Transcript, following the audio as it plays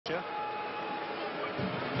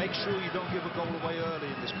make sure you don't give a goal away early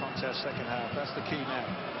in this contest second half. That's the key now.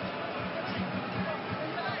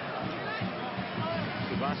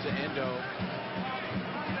 Tsubasa Endo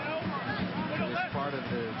is part of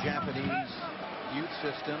the Japanese youth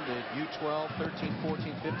system, the U12, 13, 14,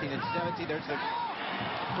 15, and 17. There's the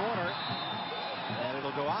corner, and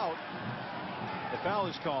it'll go out. The foul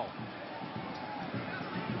is called.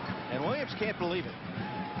 And Williams can't believe it.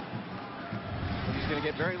 He's going to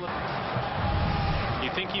get very little. You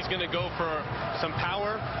think he's going to go for some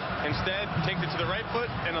power. Instead, takes it to the right foot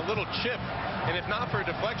and a little chip. And if not for a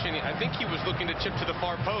deflection, I think he was looking to chip to the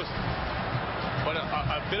far post. But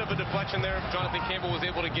a bit of a deflection there. Jonathan Campbell was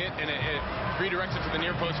able to get, and it redirects it to the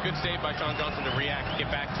near post. Good save by Sean Johnson to react, get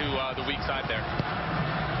back to the weak side there.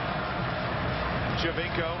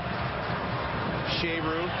 Giovinco.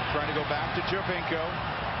 Shearu trying to go back to Giovinco.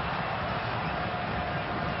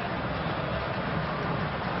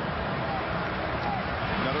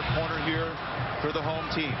 Another corner here for the home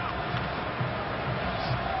team.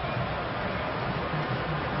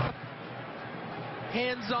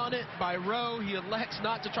 Hands on it by Rowe. He elects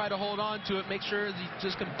not to try to hold on to it. Make sure he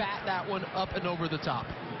just can bat that one up and over the top.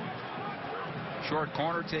 Short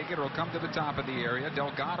corner, take it, or come to the top of the area.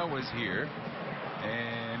 Delgado is here,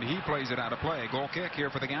 and he plays it out of play. Goal kick here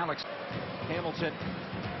for the Galaxy. Hamilton.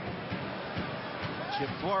 Chip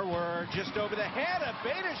forward, just over the head of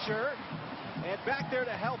Beitasher. And back there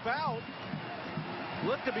to help out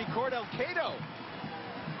looked to be Cordell Cato.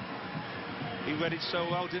 He read it so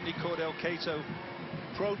well, didn't he, Cordell Cato?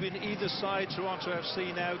 Probing either side. Toronto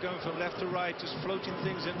FC now going from left to right, just floating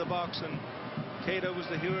things in the box, and Cato was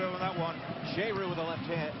the hero on that one. Shearu with a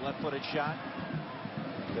left-footed shot.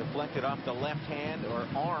 Deflected off the left hand or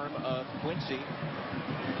arm of Quincy.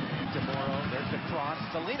 Tomorrow, there's the cross.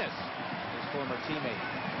 Salinas, his former teammate.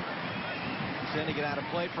 Sending it out of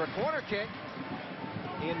play for a corner kick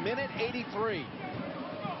in minute 83.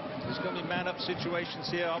 There's going to be man-up situations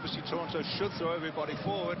here. Obviously, Toronto should throw everybody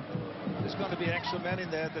forward. There's going to be extra men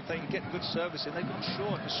in there that they can get good service in. They've gone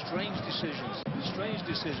short. Strange decisions. Strange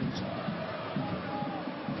decisions.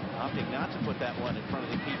 Opting not to put that one in front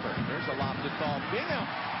of the keeper. There's a lofted ball. Bingham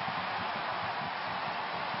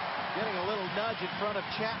getting a little nudge in front of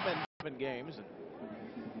Chapman. Games.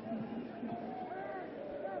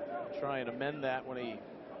 Try and amend that when he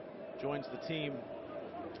joins the team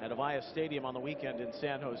at Avaya Stadium on the weekend in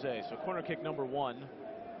San Jose. So corner kick number 1.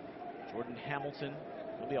 Jordan Hamilton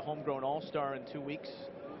will be a homegrown all-star in 2 weeks.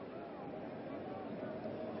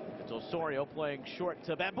 It's Osorio playing short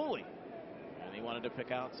to Bambuli. And he wanted to pick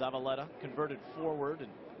out Zavaleta, converted forward and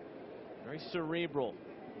very cerebral.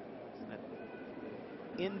 It's that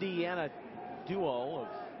Indiana duo of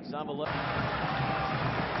Zavaleta.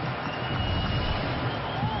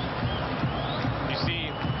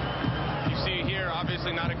 You see here,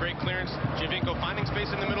 obviously not a great clearance. Giovinco finding space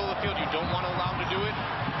in the middle of the field. You don't want to allow him to do it.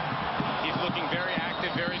 He's looking very active,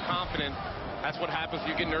 very confident. That's what happens when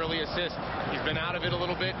you get an early assist. He's been out of it a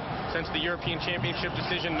little bit since the European Championship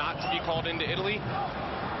decision not to be called into Italy.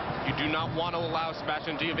 You do not want to allow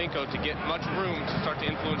Sebastian Giovinco to get much room to start to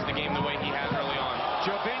influence the game the way he has early on.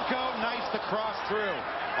 Giovinco, nice the cross through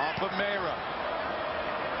off of Meira.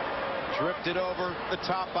 Drifted over the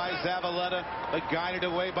top by Zavaleta, but guided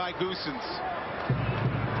away by Goossens.